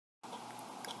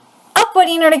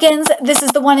Quoting Nerdigans, this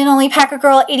is the one and only Packer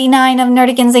Girl 89 of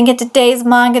Nerdigans, and today's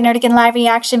manga Nerdigan live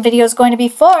reaction video is going to be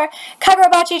for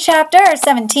Kagurabachi chapter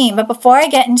 17. But before I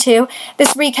get into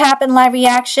this recap and live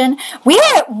reaction, we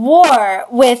are at war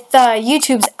with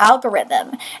YouTube's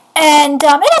algorithm. And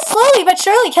it is slowly but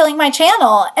surely killing my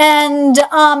channel. And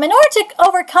in order to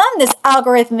overcome this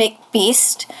algorithmic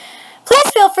beast,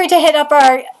 please feel free to hit up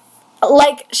our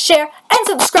like, share, and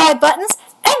subscribe buttons.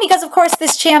 And because, of course,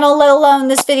 this channel, let alone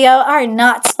this video, are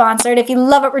not sponsored. If you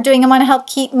love what we're doing and want to help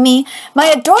keep me, my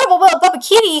adorable little Bubba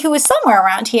Kitty, who is somewhere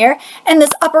around here, and this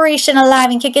operation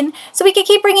alive and kicking, so we can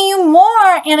keep bringing you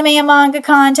more anime and manga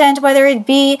content, whether it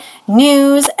be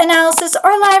news, analysis,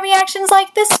 or live reactions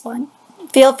like this one.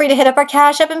 Feel free to hit up our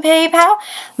Cash App and PayPal.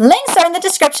 Links are in the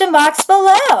description box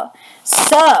below.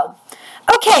 So,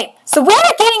 okay, so we're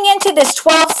getting into this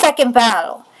 12-second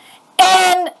battle.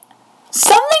 And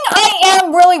something I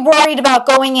am really worried about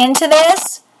going into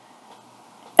this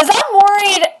is I'm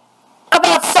worried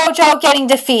about Sojo getting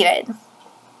defeated.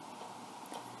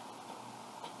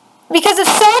 Because if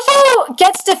Sojo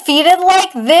gets defeated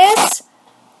like this,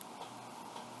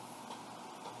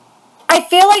 I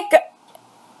feel like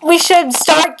we should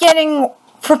start getting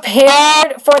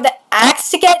prepared for the axe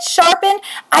to get sharpened.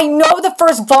 I know the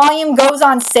first volume goes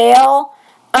on sale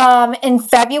in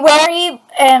February,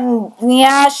 and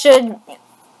yeah, should,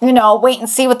 you know, wait and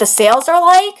see what the sales are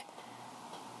like.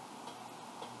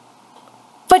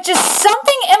 But just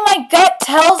something in my gut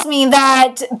tells me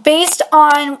that based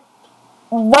on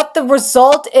what the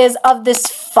result is of this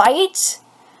fight,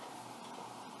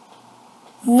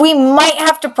 we might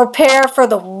have to prepare for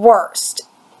the worst.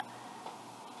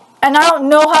 And I don't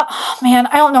know how, oh man,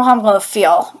 I don't know how I'm going to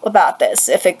feel about this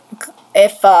if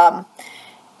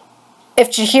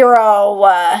Chihiro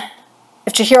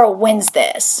wins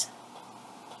this.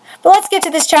 But let's get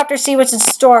to this chapter, see what's in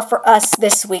store for us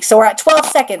this week. So we're at 12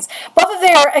 seconds. Both of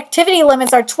their activity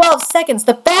limits are 12 seconds.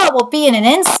 The battle will be in an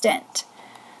instant.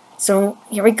 So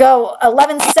here we go.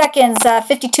 11 seconds,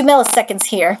 52 milliseconds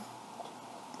here.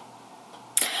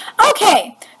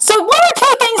 Okay, so one or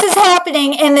two things is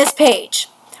happening in this page,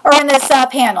 or in this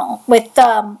panel with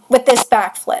this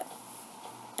backflip.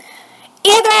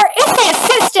 Either it's the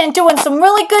assistant doing some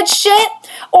really good shit,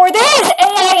 or there is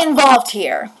AI involved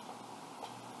here.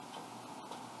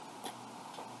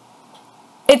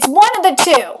 It's one of the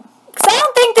two. Because I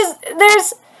don't think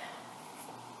there's...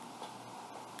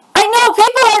 I know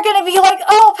people are going to be like,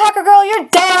 oh, Packer Girl, you're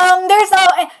dumb. There's no...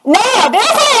 No, there's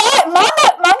AI.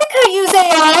 Manga could use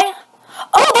AI.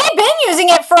 Oh, they've been using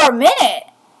it for a minute.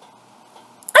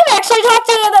 I've actually talked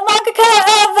to the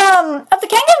mangaka of the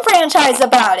Kengan franchise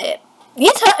about it.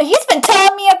 He's been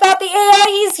telling me about the AI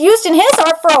he's used in his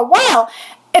art for a while.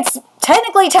 It's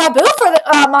technically taboo for the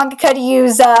mangaka to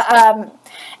use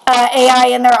AI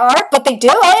in their art, but they do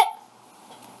it.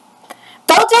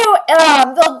 They'll do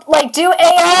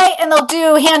AI, and they'll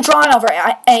do hand drawn over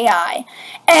AI.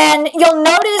 And you'll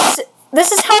notice,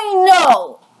 this is how you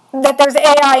know that there's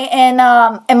AI in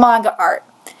manga art,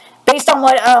 based on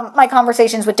what my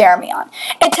conversations with Jeremy on.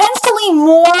 It tends to lean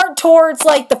more towards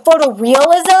like the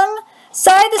photorealism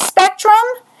side of the spectrum,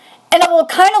 and it will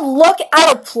kind of look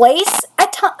out of place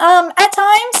at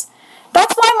times.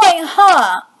 That's why I'm like,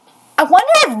 I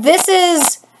wonder if this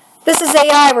is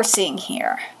AI we're seeing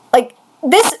here. Like,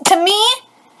 this, to me,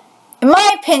 in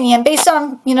my opinion, based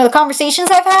on, you know, the conversations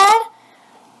I've had,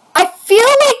 I feel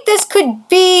like this could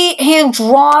be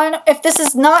hand-drawn. If this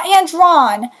is not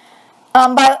hand-drawn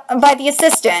by the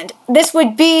assistant, this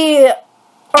would be,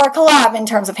 or a collab in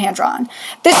terms of hand-drawn.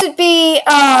 This would be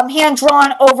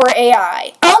hand-drawn over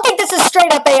AI. I don't think this is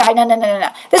straight-up AI. No.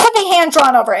 This would be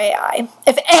hand-drawn over AI,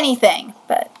 if anything.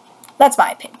 But that's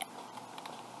my opinion.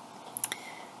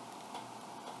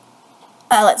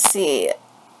 Let's see.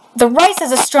 The rice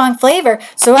has a strong flavor,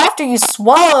 so after you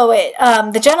swallow it,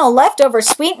 the gentle leftover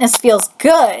sweetness feels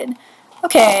good.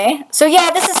 Okay, so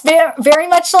yeah, this is very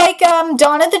much like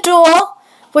Dawn of the Duel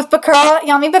with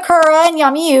Yami Bakura and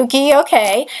Yami Yuki.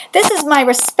 Okay, this is my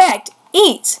respect.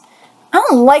 Eat. I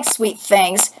don't like sweet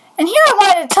things. And here I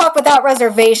wanted to talk without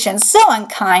reservation. So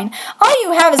unkind. All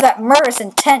you have is that murderous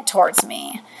intent towards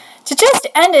me. To just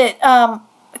end it,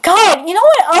 God, you know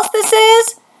what else this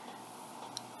is?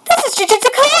 This is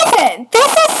Jujutsu Kaisen.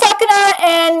 This is Sakuna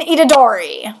and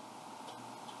Itadori.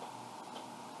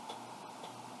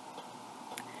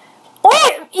 Or,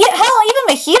 hell, even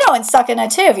Mahito and Sakuna,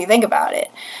 too, if you think about it.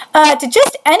 To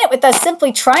just end it with us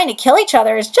simply trying to kill each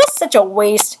other is just such a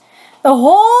waste. The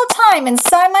whole time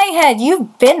inside my head,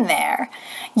 you've been there.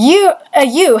 You're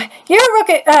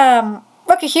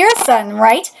Rokahira's son,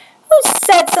 right? Who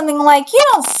said something like, you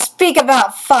don't speak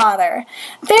about father.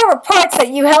 There were parts that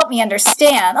you helped me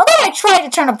understand, although I tried to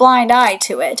turn a blind eye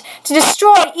to it, to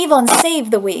destroy evil and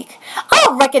save the weak.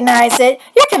 I'll recognize it,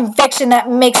 your conviction that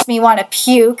makes me want to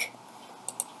puke.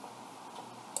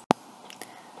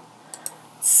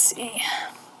 Let's see.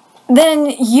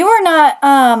 Then you're not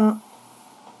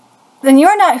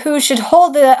who should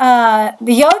hold the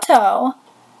Yoto.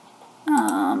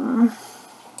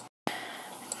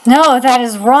 No, that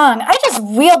is wrong. I just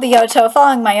wield the Yoto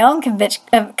following my own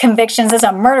convictions as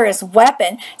a murderous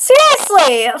weapon.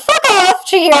 Seriously, fuck off,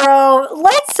 Chihiro.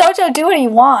 Let Soto do what he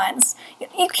wants.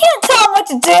 You can't tell him what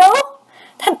to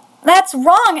do. That's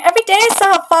wrong. Every day I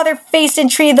saw Father face and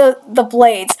treat the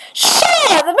blades. Shut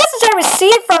up! The message I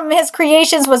received from his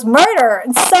creations was murder,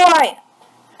 and so I...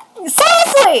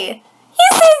 Seriously! He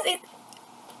says...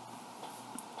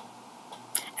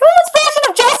 Everyone's version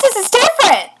of justice is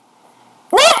different.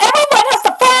 Not everyone has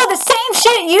to follow the same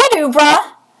shit you do,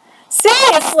 bruh.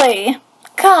 Seriously.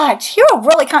 God, Chihiro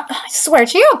really I swear,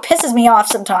 Chihiro pisses me off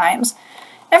sometimes.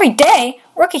 Every day?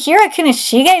 Rokuhira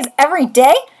Kunishige is every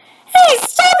day? Hey,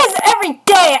 stop is every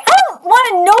day. I don't want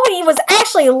to know what he was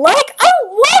actually like. I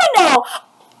don't want to know.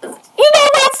 You know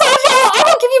what, Sojo? I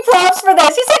don't give you props for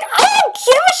this. He's like, I don't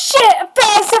give a shit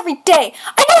about us every day.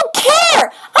 I don't care.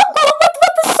 I'm going with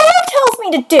what the sword tells me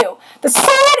to do. The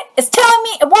sword is telling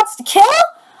me it wants to kill.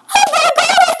 I'm going to go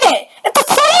with it. If the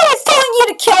sword is telling you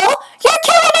to kill, you're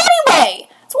killing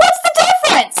anyway. So what's the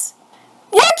difference?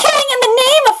 You're killing in the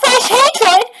name of fresh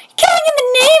hatred. You're killing in the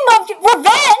name of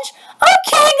revenge. I'm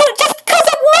killing it just because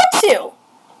I want to.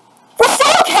 We're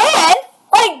still can.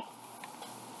 Like,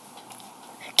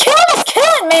 killing is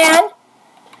killing, man.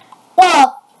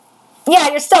 Well, yeah,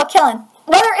 you're still killing.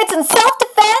 Whether it's in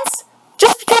self-defense,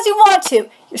 just because you want to,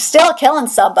 you're still killing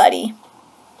somebody.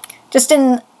 Just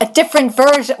in a different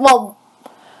version. Well,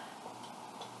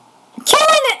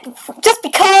 killing it just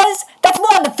because, that's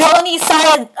more on the villainy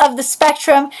side of the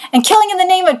spectrum. And killing in the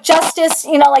name of justice,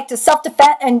 you know, like the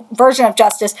self-defense and version of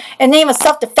justice, in the name of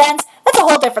self-defense, that's a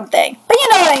whole different thing. But you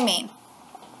know what I mean.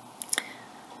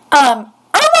 I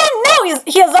don't want to know.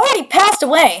 He has already passed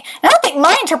away. And I don't think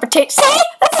my interpretation... See?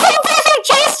 That's the same version of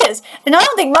justice. And I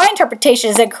don't think my interpretation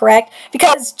is incorrect.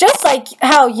 Because just like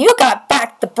how you got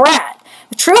back the brat,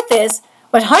 the truth is,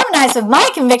 what harmonized with my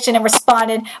conviction and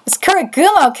responded was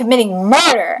Kuragumo committing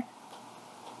murder.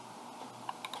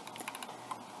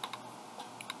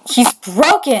 He's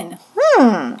broken.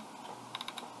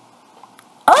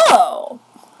 Oh.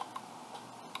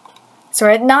 So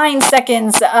we're at 9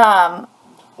 seconds,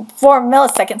 4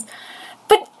 milliseconds.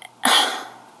 But,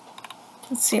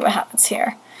 let's see what happens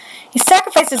here. He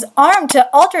sacrificed his arm to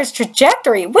alter his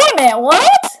trajectory. Wait a minute,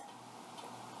 what?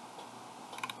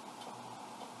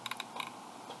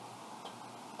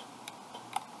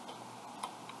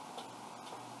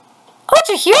 Oh,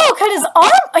 Chihiro cut his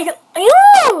arm?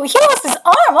 Ew, he lost his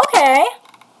arm, okay.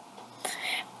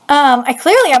 I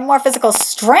clearly have more physical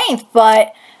strength,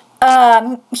 but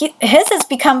his has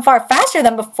become far faster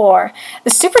than before. The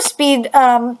super speed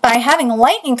by having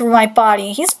lightning through my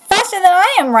body. He's faster than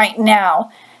I am right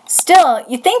now. Still,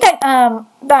 you think that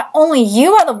that only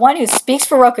you are the one who speaks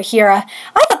for Rokuhira.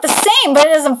 I thought the same, but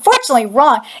it is unfortunately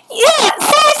wrong. Yeah,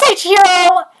 seriously,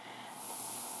 Chihiro!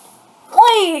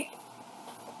 Like,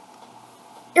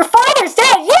 your father's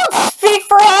dead. You don't speak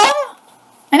for him.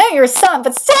 I know you're a son,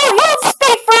 but still, you don't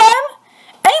speak for him.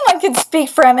 Anyone can speak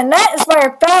for him, and that is why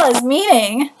our battle is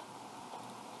meeting.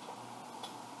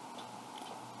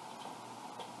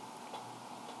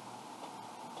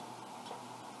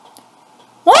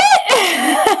 What?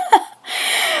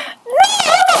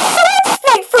 No, the swords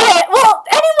speak for it. Well,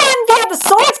 anyone via the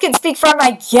swords can speak for him,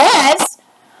 I guess.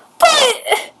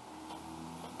 But,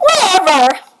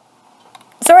 whatever.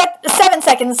 So we're at 7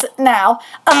 seconds now.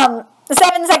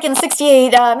 7 seconds,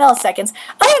 68 milliseconds.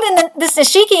 Other than this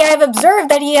Nishiki, I have observed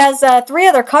that he has 3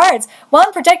 other cards.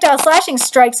 1, projectile slashing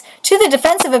strikes. 2, the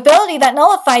defensive ability that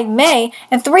nullified Mei.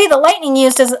 And 3, the lightning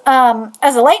used as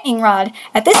a lightning rod.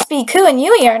 At this speed, Ku and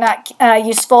Yui are not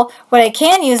useful. What I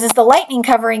can use is the lightning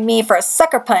covering me for a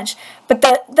sucker punch. But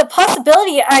the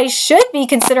possibility I should be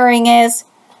considering is...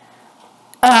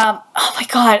 oh my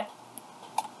god.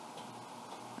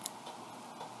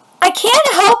 I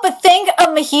can't help but think of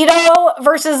Mahito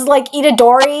versus, like,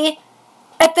 Itadori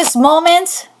at this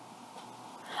moment.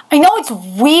 I know it's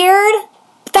weird,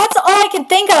 but that's all I can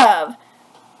think of.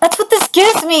 That's what this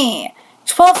gives me.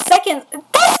 12 seconds. This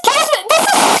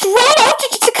is straight up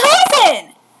Jujutsu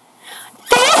Kaisen.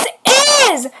 This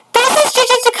is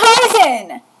Jujutsu Kaisen.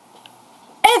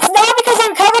 And it's not because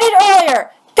I covered it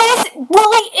earlier. This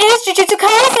really is Jujutsu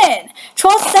Kaisen.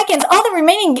 12 seconds. All the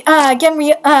remaining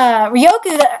only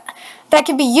Ryoku that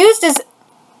can be used as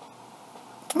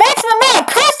the maximum amount of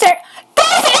cursor.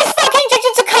 This is fucking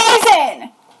Jujutsu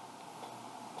Kaisen!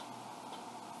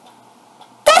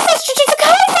 This is Jujutsu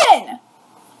Kaisen!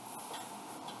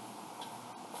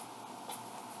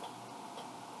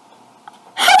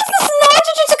 How is this not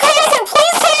Jujutsu Kaisen?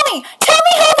 Please tell me! Tell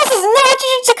me how this is not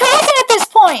Jujutsu Kaisen at this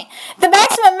point! The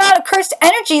maximum amount of cursed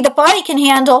energy the body can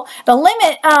handle,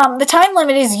 the time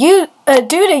limit is due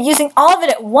to using all of it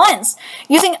at once.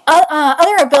 Using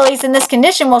other abilities in this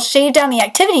condition will shave down the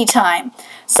activity time.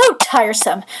 So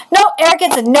tiresome. No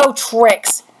arrogance and no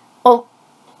tricks. Well,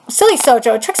 silly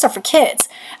Sojo, tricks are for kids.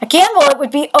 A gamble, it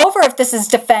would be over if this is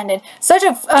defended.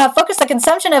 Sojo focused the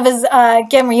consumption of his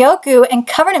Genryoku and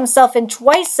covered himself in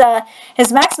twice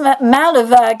his maximum amount of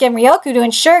Genryoku to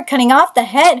ensure cutting off the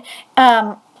head.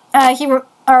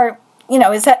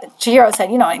 His head, Chihiro's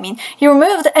head, you know what I mean. He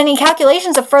removed any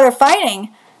calculations of further fighting.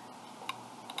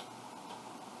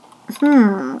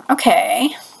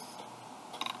 Okay.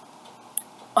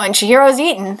 Oh, and Chihiro's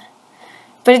eaten.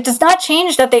 But it does not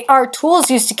change that they are tools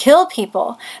used to kill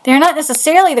people. They are not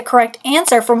necessarily the correct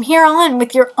answer. From here on,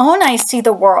 with your own eyes, see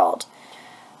the world.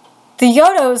 The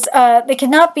Yodos, they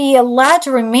cannot be allowed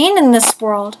to remain in this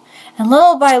world. And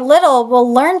little by little,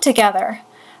 we'll learn together.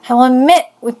 I will admit,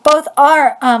 we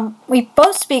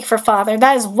both speak for Father.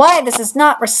 That is why this is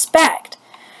not respect.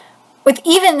 With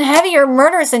even heavier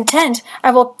murderous intent,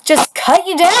 I will just cut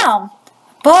you down.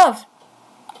 Above.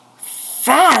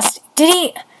 Fast. Did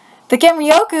he... The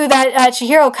Genryoku that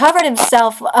Chihiro covered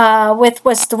himself with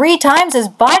was 3 times his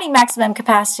body maximum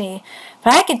capacity.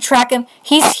 But I could track him.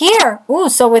 He's here. Ooh,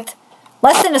 so with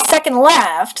less than a second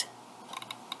left.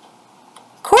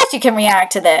 Of course you can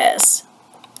react to this.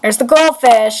 There's the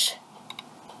goldfish.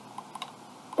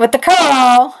 With the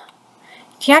curl.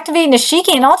 Deactivate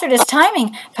Nishiki and altered his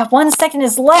timing. About 1 second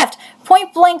is left.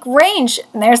 Point blank range.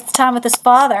 And there's the time with his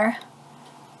father.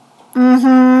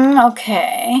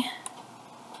 Okay.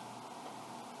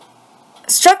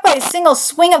 Struck by a single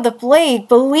swing of the blade,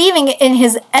 believing in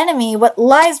his enemy what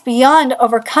lies beyond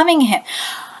overcoming him.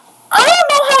 I don't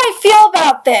know how I feel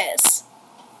about this.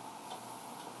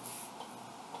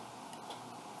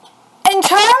 In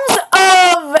terms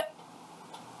of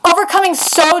overcoming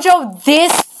Sojo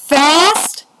this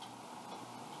fast,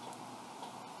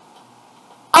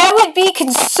 I would be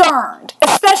concerned,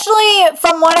 especially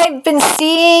from what I've been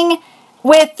seeing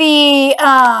with the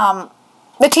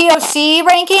TOC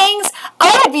rankings.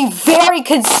 I would be very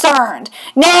concerned.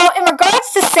 Now, in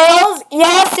regards to sales,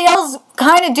 yeah, sales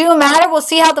kind of do matter. We'll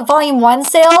see how the Volume 1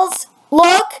 sales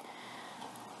look.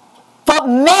 But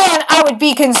man, I would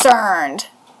be concerned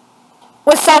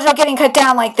with Sojo getting cut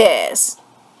down like this.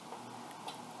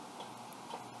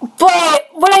 But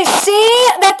when I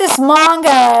see that this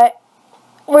manga,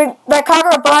 that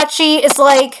Kagurabachi is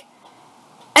like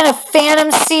in a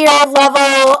Phantom Seer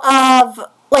level of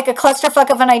like a clusterfuck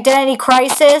of an identity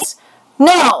crisis,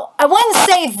 no, I wouldn't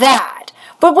say that.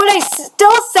 But would I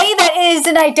still say that it is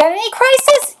an identity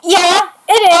crisis? Yeah,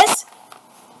 it is.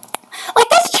 Like,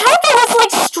 this chapter was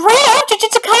like straight up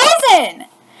Jujutsu Kaisen.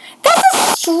 This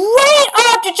is straight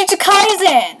up Jujutsu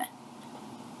Kaisen.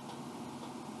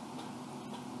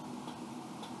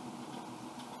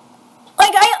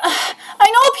 Like, I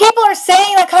know people are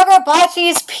saying that Kagurabachi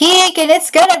is peak and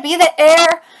it's gonna be the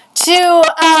heir to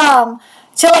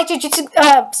like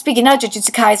Jujutsu, speaking of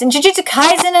Jujutsu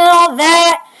Kaisen and all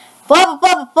that, blah, blah,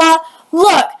 blah, blah, blah.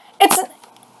 Look,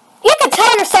 you can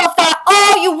tell yourself that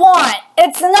all you want.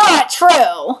 It's not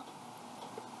true.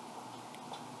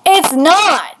 It's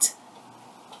not.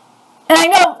 And I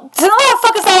know some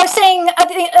motherfuckers that are saying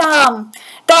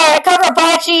that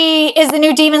Kagurabachi is the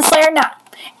new Demon Slayer. No,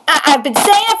 I've been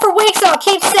saying it for weeks, so I'll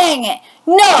keep saying it.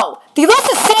 No, the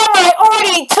Elusive Samurai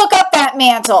already took up that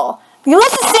mantle. The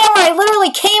Elusive Samurai literally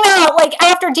came out like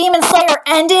after Demon Slayer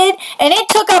ended, and it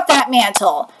took up that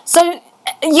mantle. So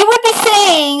you would be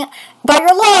saying, by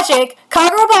your logic,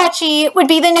 Kagurabachi would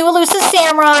be the new Elusive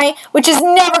Samurai, which is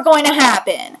never going to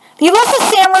happen. The Elusive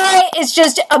Samurai is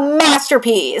just a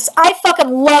masterpiece. I fucking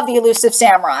love the Elusive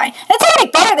Samurai. And it's already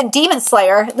better than Demon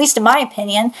Slayer, at least in my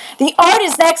opinion. The art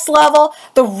is next level,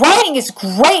 the writing is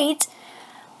great,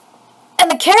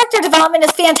 and the character development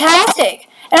is fantastic.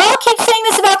 And I'll keep saying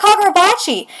this about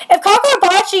Kagurabachi. If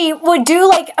Kagurabachi would do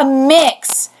like a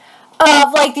mix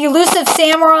of like the Elusive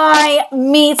Samurai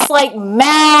meets like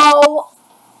Mao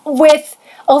with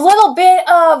a little bit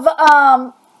of,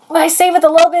 what I say, with a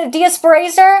little bit of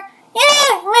Diasperazer?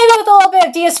 Yeah, maybe with a little bit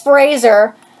of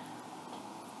Diasperazer.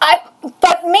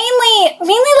 But mainly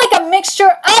like a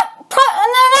mixture.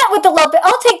 not with the little bit.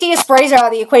 I'll take DS Brazier out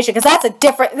of the equation because that's a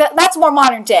different. That's more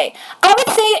modern day. I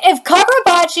would say if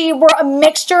Kagurabachi were a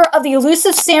mixture of the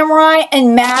Elusive Samurai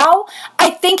and Mao, I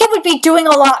think it would be doing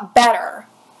a lot better,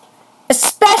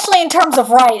 especially in terms of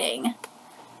writing.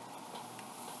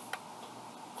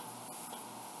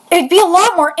 It'd be a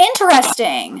lot more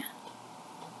interesting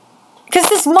because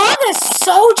this manga is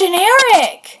so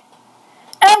generic,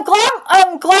 and I'm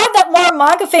glad that more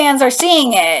manga fans are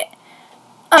seeing it.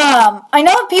 I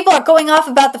know people are going off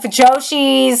about the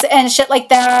Fujoshis and shit like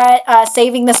that,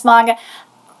 saving this manga.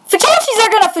 Fujoshis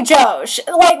are gonna Fujosh,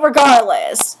 like,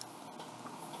 regardless.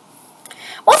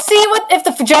 We'll see if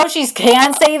the Fujoshis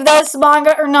can save this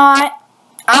manga or not.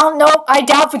 I don't know. I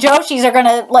doubt Fujoshis are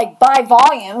gonna, like, buy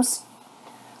volumes.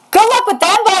 Good luck with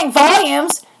them buying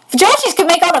volumes. Fujoshis can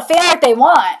make all the fan art they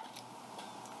want.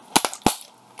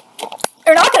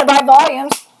 They're not gonna buy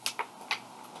volumes.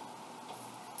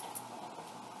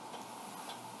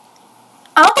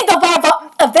 I don't think they'll buy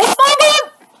of this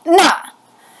manga. Nah,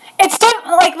 it's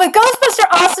like with Ghostbuster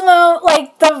Osamu,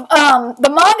 like the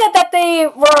manga that they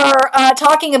were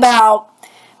talking about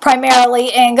primarily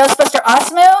in Ghostbuster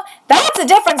Osamu. That's a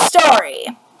different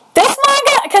story. This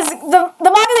manga, because the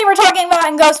manga they were talking about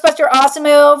in Ghostbuster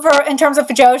Osamu in terms of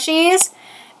Fujoshis,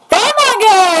 that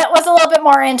manga was a little bit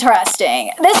more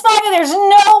interesting. This manga, there's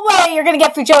no way you're gonna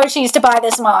get Fujoshis to buy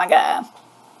this manga.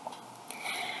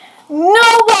 No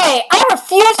way! I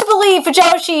refuse to believe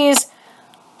Fujoshis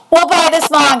will buy this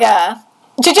manga.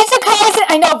 Jujutsu Kaisen,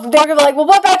 I know, they're going to be like, well,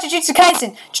 what about Jujutsu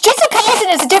Kaisen? Jujutsu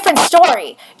Kaisen is a different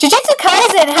story. Jujutsu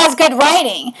Kaisen has good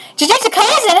writing. Jujutsu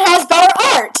Kaisen has better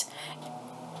art.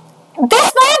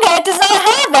 This manga does not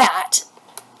have that.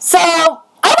 So,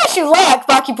 I wish you luck,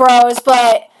 Baki Bros,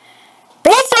 but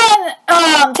based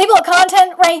on table of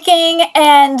content ranking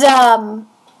and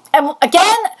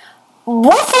again,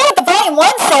 we'll see what the Volume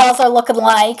 1 sales are looking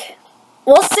like.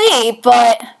 We'll see,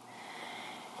 but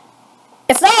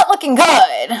it's not looking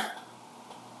good.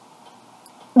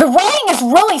 The writing is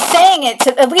really saying it,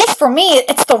 at least for me,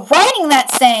 it's the writing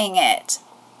that's saying it.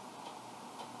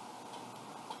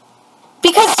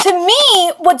 Because to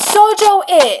me, what Sojo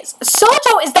is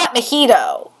that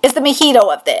mojito, is the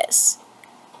mojito of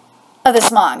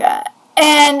this manga.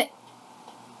 And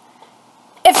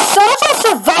if Sojo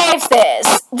survives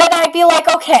this, then I'd be like,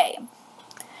 okay,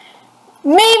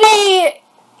 maybe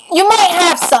you might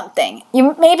have something.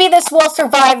 Maybe this will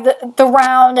survive the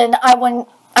round, and I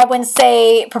wouldn't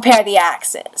say prepare the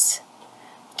axes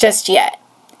just yet.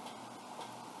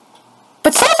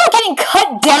 But Sojo getting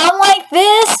cut down like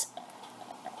this,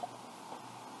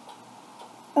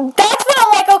 that's when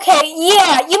I'm like, okay,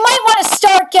 yeah, you might want to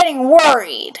start getting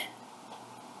worried.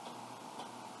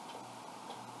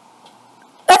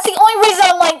 That's the only reason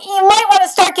I'm like, you might want to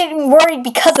start getting worried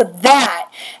because of that.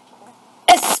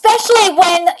 Especially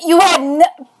when you had,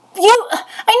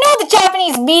 I know the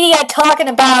Japanese media talking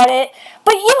about it,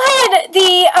 but you had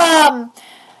the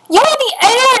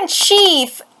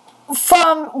editor-in-chief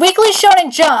from Weekly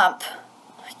Shonen Jump.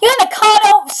 You had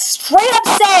Nakano straight up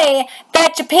say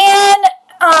that Japan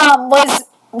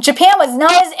was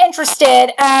not as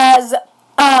interested as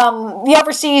the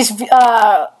overseas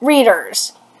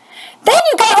readers. Then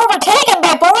you got overtaken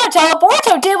by Boruto.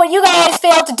 Boruto did what you guys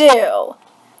failed to do,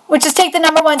 which is take the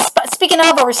 #1 spot. Speaking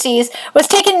of overseas, was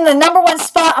taking the #1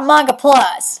 spot on Manga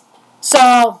Plus.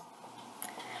 So,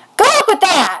 good luck with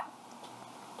that.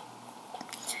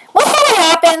 We'll see what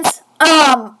happens.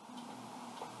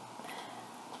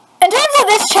 In terms of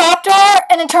this chapter,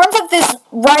 and in terms of this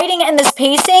writing and this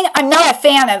pacing, I'm not a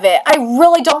fan of it. I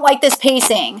really don't like this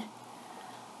pacing.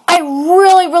 I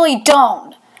really, really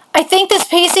don't. I think this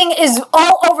pacing is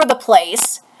all over the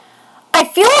place. I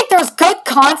feel like there's good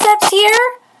concepts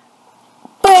here,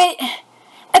 but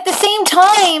at the same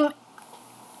time,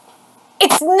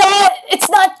 it's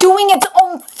not doing its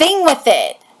own thing with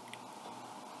it.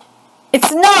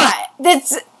 It's not.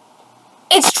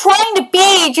 It's trying to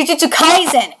be Jujutsu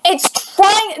Kaisen.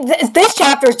 This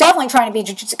chapter is definitely trying to be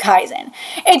Jujutsu Kaisen.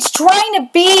 It's trying to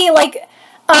be like,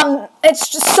 it's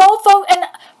just so and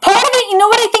part of it, you know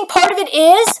what I think part of it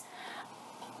is?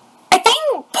 I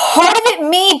think part of it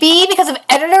may be because of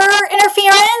editor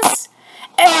interference.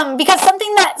 Because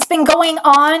something that's been going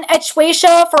on at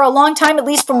Shueisha for a long time, at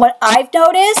least from what I've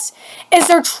noticed, is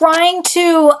they're trying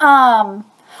to,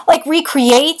 like,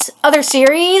 recreate other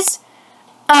series.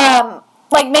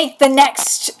 Like, make the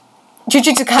next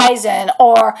Jujutsu Kaisen,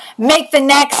 or make the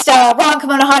next Ron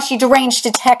Kamonohashi Deranged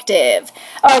Detective,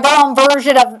 or their own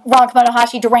version of Ron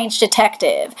Kamonohashi Deranged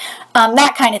Detective,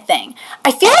 that kind of thing.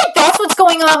 I feel like that's what's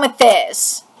going on with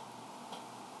this.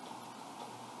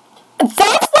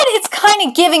 That's what what it's kind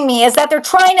of giving me, is that they're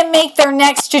trying to make their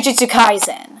next Jujutsu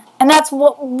Kaisen. And that's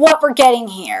what we're getting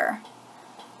here.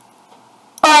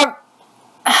 I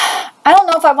don't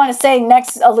know if I want to say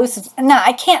next elusive... Nah,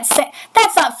 I can't say...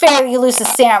 That's not fair to Elusive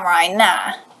Samurai,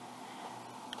 nah.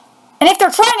 And if they're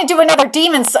trying to do another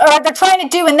Demon... Or they're trying to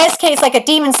do, in this case, like a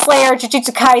Demon Slayer,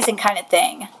 Jujutsu Kaisen kind of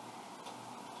thing.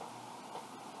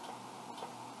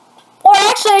 Or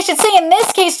actually, I should say, in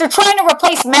this case, they're trying to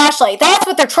replace Mashley. That's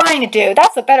what they're trying to do.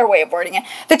 That's the better way of wording it.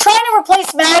 They're trying to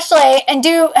replace Mashley and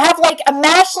have like a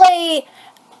Mashley...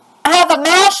 Have a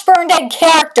Mash Burn Dead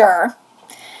character...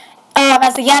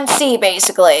 as the MC,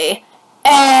 basically,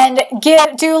 and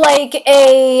do like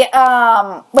a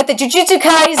with the Jujutsu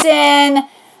Kaisen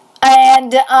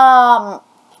and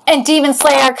Demon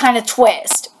Slayer kind of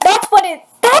twist. That's what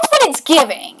it's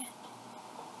giving.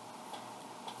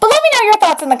 But let me know your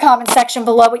thoughts in the comment section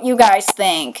below. What you guys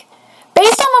think,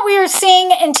 based on what we were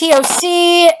seeing in TOC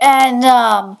and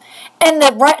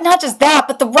not just that,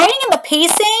 but the writing and the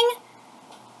pacing.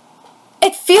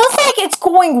 It feels like it's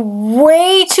going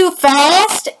way too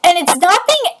fast, and it's not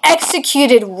being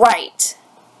executed right.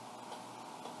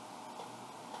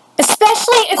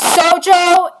 Especially if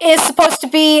Sojo is supposed to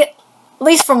be, at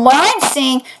least from what I'm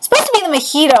seeing, supposed to be the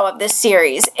mojito of this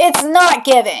series. It's not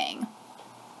giving.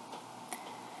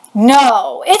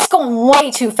 No, it's going way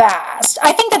too fast.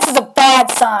 I think this is a bad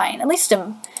sign, at least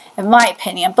in my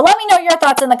opinion. But let me know your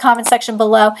thoughts in the comment section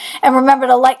below. And remember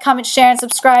to like, comment, share, and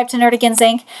subscribe to Nerdigans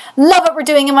Inc. Love what we're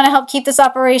doing and want to help keep this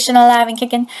operation alive and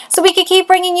kicking so we can keep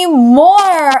bringing you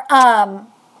more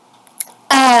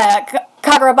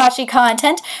Kagurabachi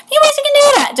content. You ways you can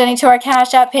do that. Donate to our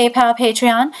Cash App, PayPal,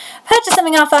 Patreon. Purchase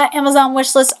something off our Amazon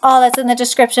wishlist. All that's in the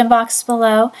description box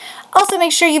below. Also,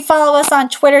 make sure you follow us on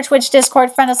Twitter, Twitch,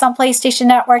 Discord, friend us on PlayStation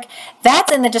Network.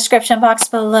 That's in the description box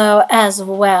below as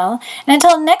well. And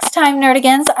until next time,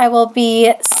 Nerdigans, I will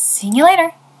be seeing you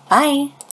later. Bye.